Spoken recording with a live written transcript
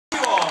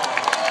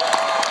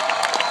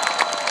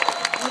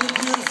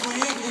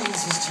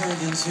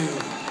turned into...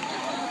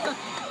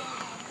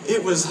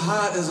 It was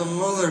hot as a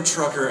mother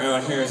trucker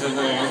out here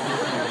today.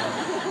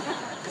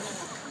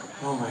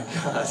 Oh my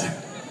God.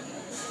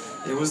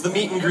 It was the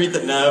meet and greet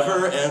that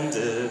never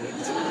ended.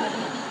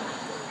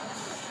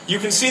 You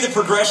can see the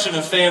progression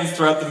of fans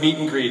throughout the meet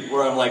and greet,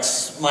 where I'm like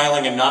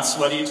smiling and not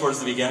sweaty towards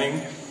the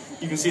beginning.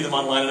 You can see them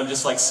online and I'm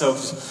just like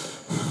soaked.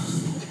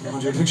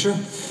 Want to do a picture?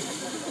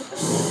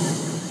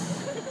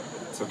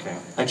 It's okay.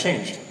 I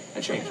changed.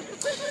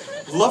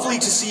 Lovely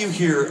to see you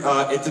here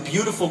at the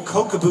beautiful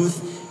Koka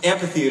Booth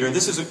Amphitheater.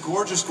 This is a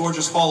gorgeous,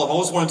 gorgeous hall. I've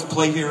always wanted to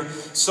play here.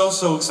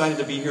 So excited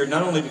to be here,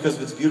 not only because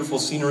of its beautiful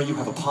scenery. You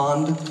have a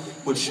pond,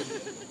 which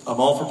I'm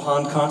all for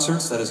pond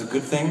concerts. That is a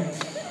good thing.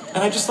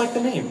 And I just like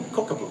the name,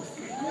 Koka Booth.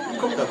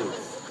 Koka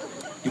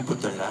Booth. You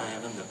put the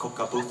lion in the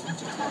Koka Booth.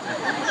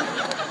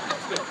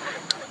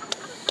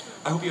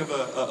 I hope you have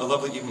a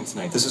lovely evening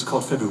tonight. This is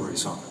called February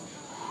Song.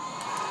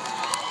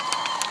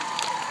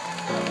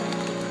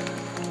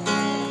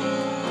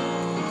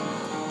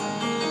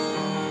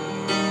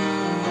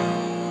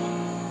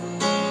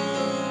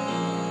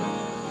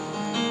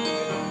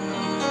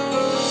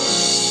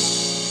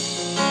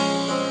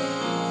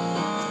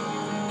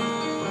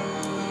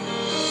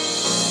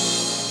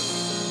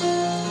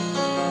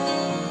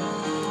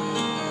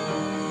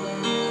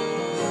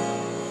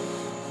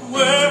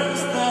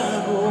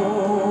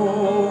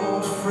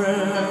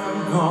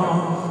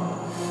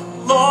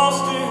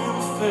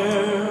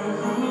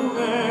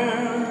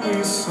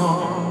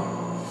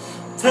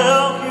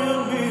 Tell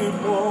him it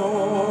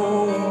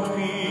won't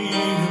be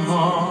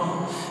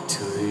long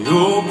till he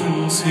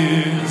opens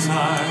his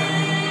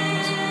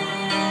eyes.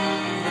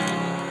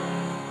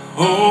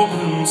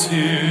 Opens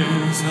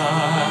his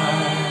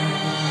eyes.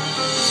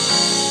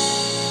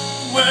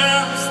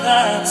 Where's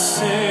that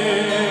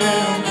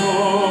simple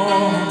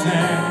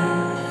day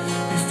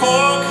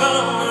before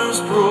colors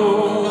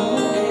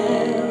broke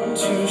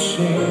into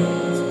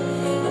shades?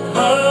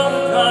 How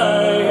did I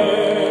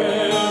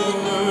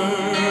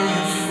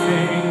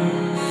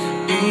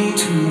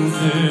into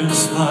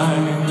this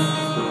life,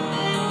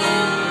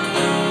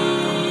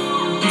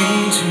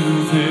 into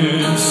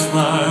this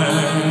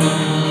life,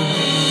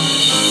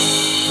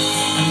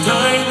 and I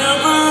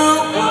never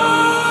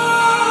want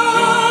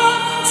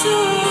to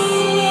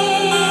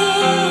let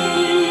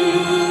you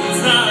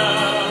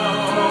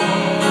down.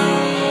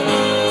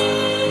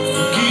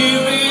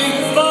 Forgive me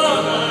if I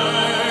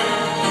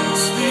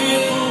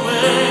slip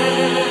away.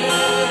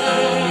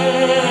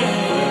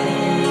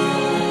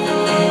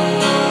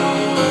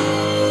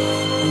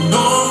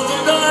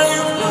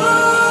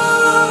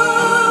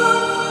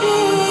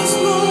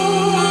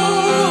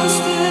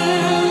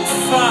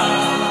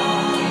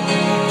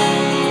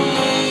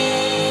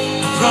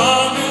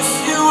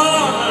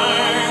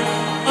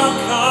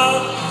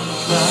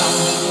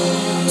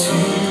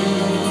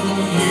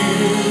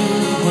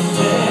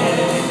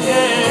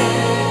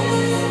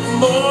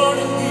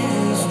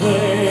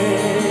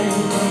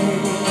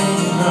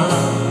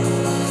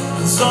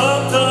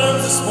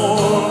 Sometimes it's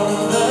more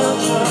than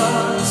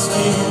just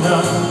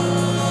enough.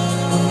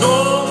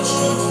 All that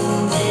you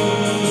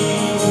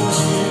need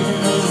to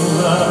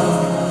love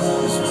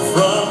is in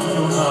front of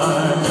your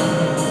eyes.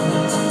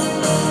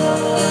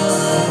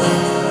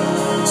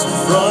 It's in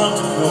front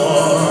of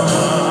your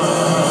eyes.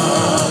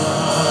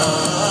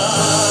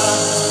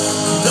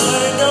 And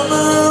I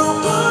never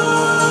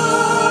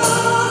want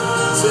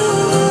to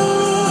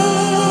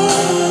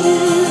let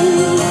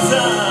you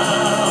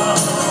down.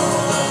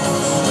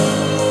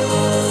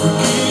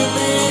 Forgive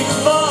me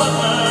if I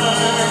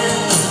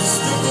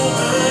slip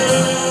away.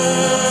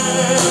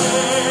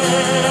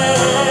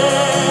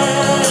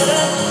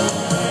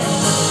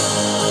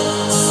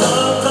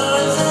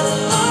 Sometimes it's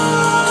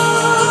hard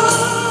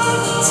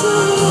to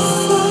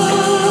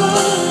find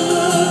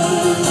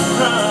the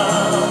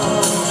ground,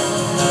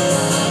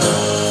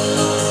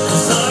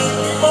 'cause I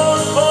keep on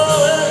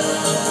falling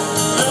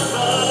as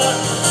I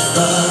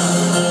try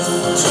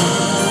to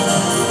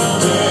get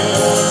away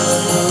from this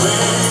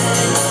crazy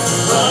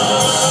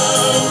world.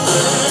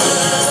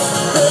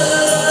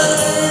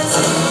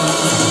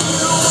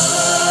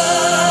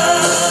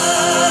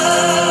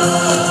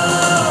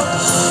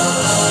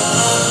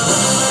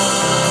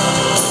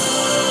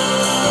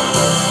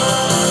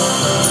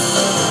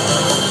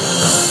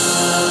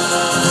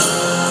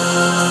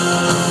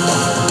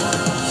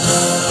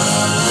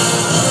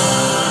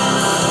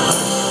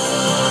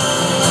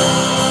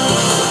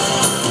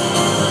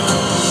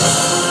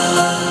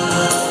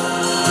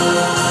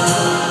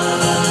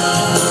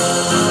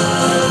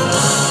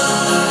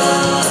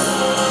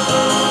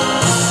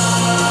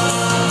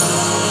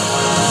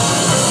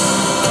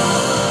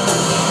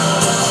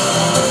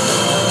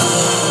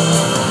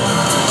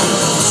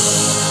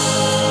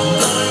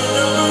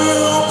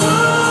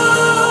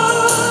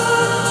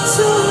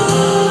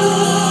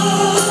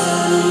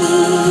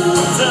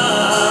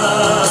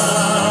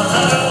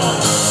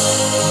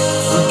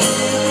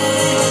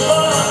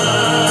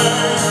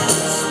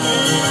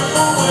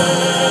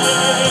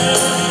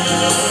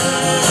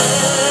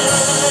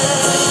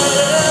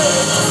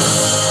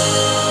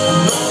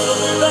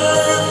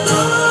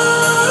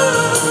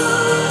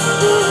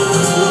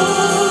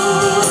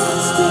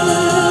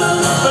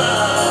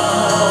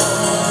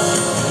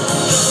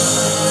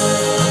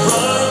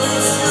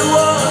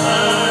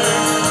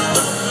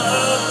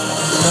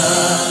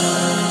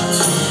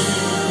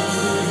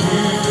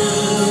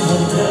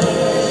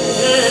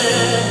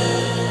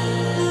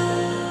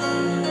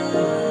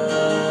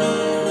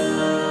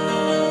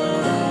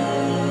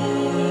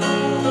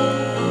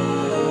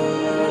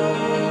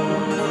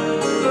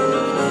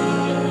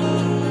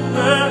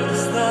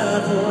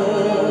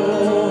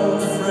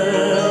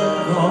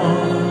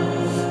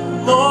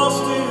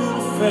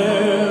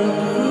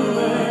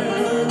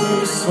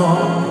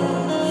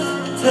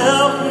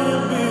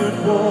 time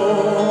before.